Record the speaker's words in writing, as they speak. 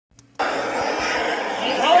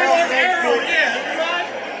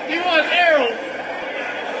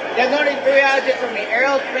There's only 3 options for me.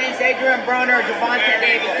 Errol Spence, Adrian Broner, or Javante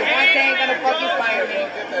Davis. Javante ain't gonna fucking fire me.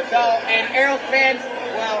 So, and Errol Spence,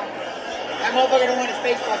 well, that motherfucker don't want his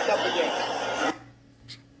face fucked up again.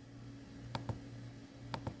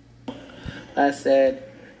 I said,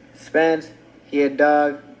 Spence, he a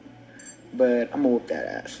dog, but I'm gonna whoop that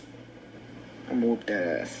ass.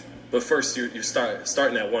 But first, you're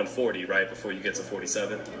starting at 140, right, before you get to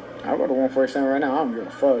 47? I'll go to 147 right now. I don't give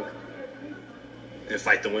a fuck. And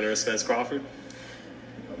fight the winner of Spence Crawford?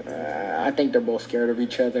 I think they're both scared of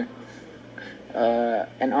each other.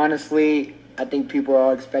 And honestly, I think people are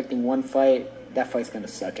all expecting one fight. That fight's gonna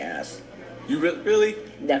suck ass. You really?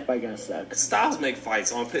 That fight gonna suck. Styles make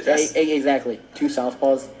fights on pitch. Exactly. 2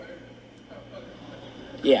 southpaws.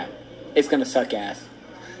 Yeah. It's gonna suck ass.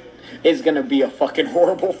 It's gonna be a fucking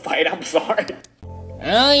horrible fight. I'm sorry.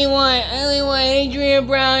 I only want Adrian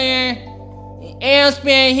Broner. Errol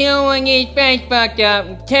Spence, he don't want to get his face fucked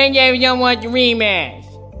up. Tank Davis don't want the rematch.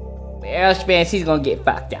 But Errol Spence, he's gonna get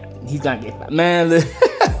fucked up. Man,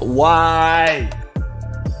 why?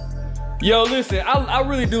 Yo, listen, I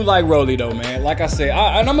really do like Rolly though, man. Like I said,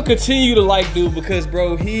 and I'm gonna continue to like dude because,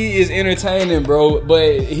 bro, he is entertaining, bro.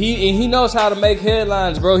 But he knows how to make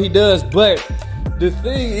headlines, bro. He does. But the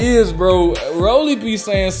thing is, bro, Rolly be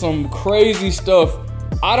saying some crazy stuff.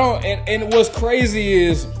 I don't, and what's crazy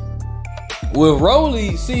is with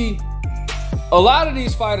Rolly, see, a lot of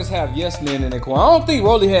these fighters have yes men in their corner. I don't think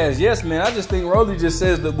Rolly has yes men. I just think Rolly just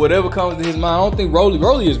says that whatever comes to his mind. I don't think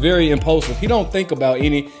Rolly is very impulsive. He don't think about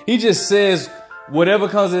any. He just says whatever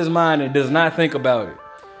comes to his mind and does not think about it.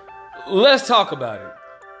 Let's talk about it.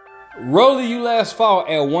 Rolly, you last fought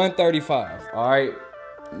at 135, all right?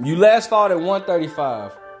 You last fought at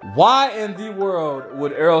 135. Why in the world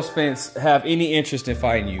would Errol Spence have any interest in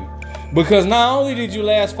fighting you? Because not only did you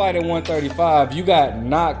last fight at 135, you got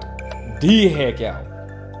knocked the heck out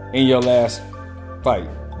in your last fight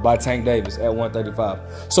by Tank Davis at 135.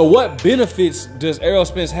 So what benefits does Errol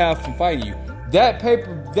Spence have from fighting you? That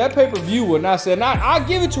pay-per-view would not say. Now I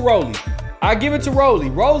give it to Rolly.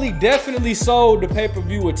 Rolly definitely sold the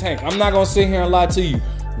pay-per-view with Tank. I'm not gonna sit here and lie to you.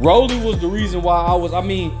 Rolly was the reason why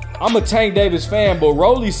I'm a Tank Davis fan, but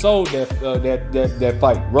Rolly sold that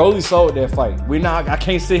fight. Rolly sold that fight. I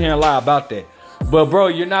can't sit here and lie about that. But bro,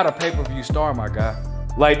 you're not a pay-per-view star, my guy.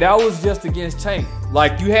 Like, that was just against Tank.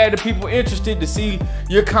 Like, you had the people interested to see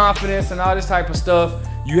your confidence and all this type of stuff.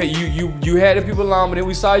 You had the people along, but then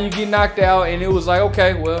we saw you get knocked out, and it was like,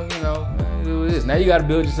 okay, well, you know, it is. Now you got to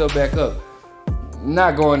build yourself back up.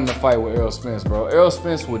 Not going in the fight with Errol Spence, bro. Errol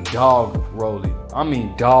Spence would dog Rolly. I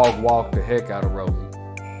mean, dog walk the heck out of Rolly.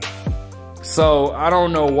 So I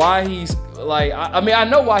don't know why he's like. I mean, I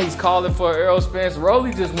know why he's calling for Errol Spence.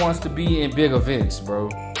 Rolly just wants to be in big events, bro.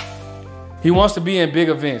 He wants to be in big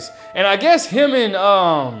events, and I guess him and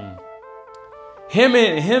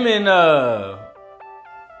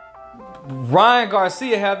Ryan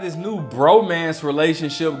Garcia have this new bromance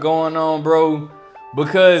relationship going on, bro.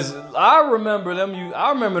 Because I remember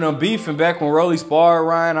them beefing back when Rolly sparred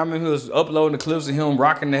Ryan. I remember he was uploading the clips of him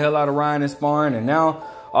rocking the hell out of Ryan and sparring, and now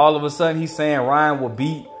all of a sudden he's saying Ryan will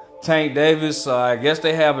beat Tank Davis. So I guess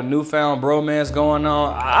they have a newfound bromance going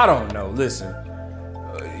on. I don't know. Listen,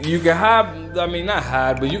 you can hide. I mean, not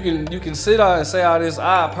hide, but you can sit out and say all this.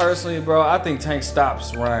 I personally, bro, I think Tank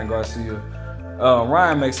stops Ryan Garcia.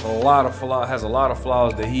 Ryan has a lot of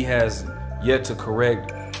flaws that he has yet to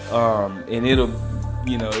correct, and it'll.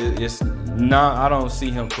 You know, it's not. I don't see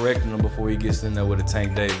him correcting them before he gets in there with a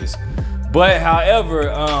Tank Davis. But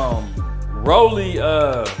however, Rolly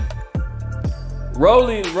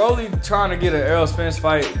trying to get an Errol Spence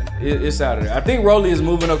fight, it's out of there. I think Rolly is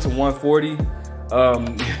moving up to 140.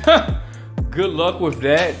 Good luck with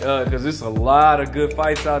that, because there's a lot of good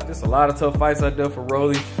fights out there. There's a lot of tough fights out there for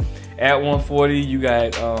Rolly. At 140, you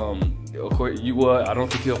got of course I don't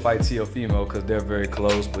think he'll fight Teofimo because they're very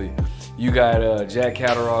close, but. You got Jack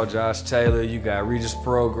Catterall, Josh Taylor. You got Regis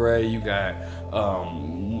Prograis. You got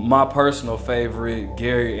my personal favorite,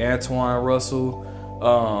 Gary Antoine Russell.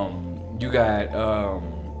 You got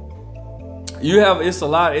it's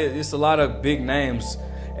a lot of big names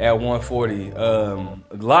at 140. A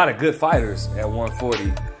lot of good fighters at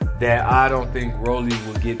 140 that I don't think Rolly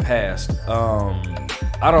will get past.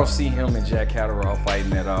 I don't see him and Jack Catterall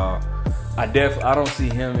fighting at all. I don't see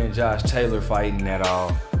him and Josh Taylor fighting at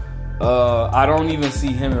all. I don't even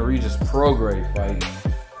see him and Regis Prograis fighting.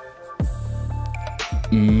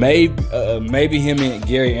 Maybe him and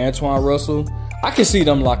Gary Antoine Russell. I can see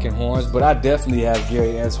them locking horns, but I definitely have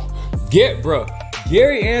Gary Antoine.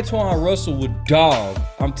 Gary Antoine Russell would dog.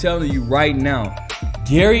 I'm telling you right now,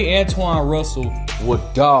 Gary Antoine Russell would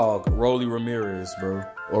dog Rolly Ramirez, bro.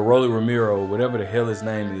 or Rolly Ramiro, whatever the hell his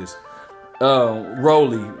name is.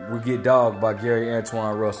 Rolly would get dogged by Gary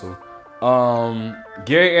Antoine Russell.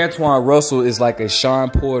 Gary Antoine Russell is like a Sean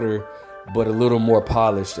Porter, but a little more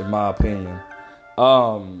polished, in my opinion.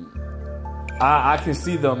 I can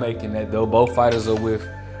see them making that though. Both fighters are with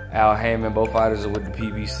Al Heyman. Both fighters are with the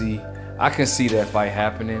PBC. I can see that fight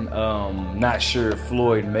happening. Not sure if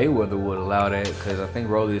Floyd Mayweather would allow that because I think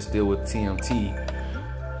Rolly is still with TMT.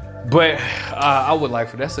 But I would like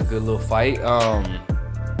for that's a good little fight.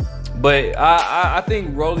 But I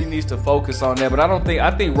think Rolly needs to focus on that. But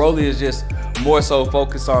I think Rolly is just more so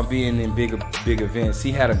focused on being in big events.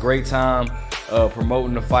 He had a great time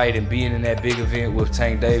promoting the fight and being in that big event with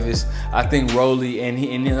Tank Davis. I think Rolly and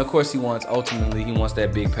then of course he wants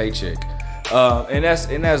that big paycheck. And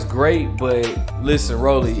that's great, but listen,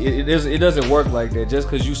 Rolly, it doesn't work like that. Just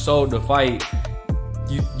because you sold the fight,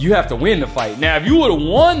 you have to win the fight. Now, if you would have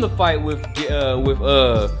won the fight with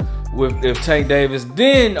Tank Davis,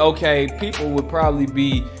 then okay, people would probably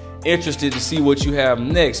be interested to see what you have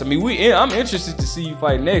next. I mean, I'm interested to see you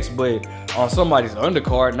fight next, but on somebody's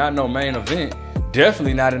undercard, not no main event,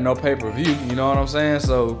 definitely not in no pay-per-view. You know what I'm saying?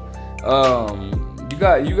 So,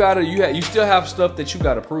 you still have stuff that you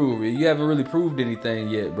gotta prove. You haven't really proved anything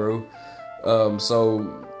yet, bro.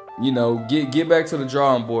 So, you know, get back to the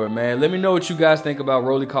drawing board, man. Let me know what you guys think about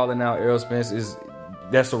Rolly calling out Errol Spence.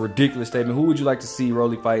 That's a ridiculous statement. Who would you like to see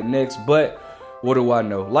Rolly fight next? But what do I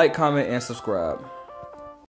know? Like, comment, and subscribe.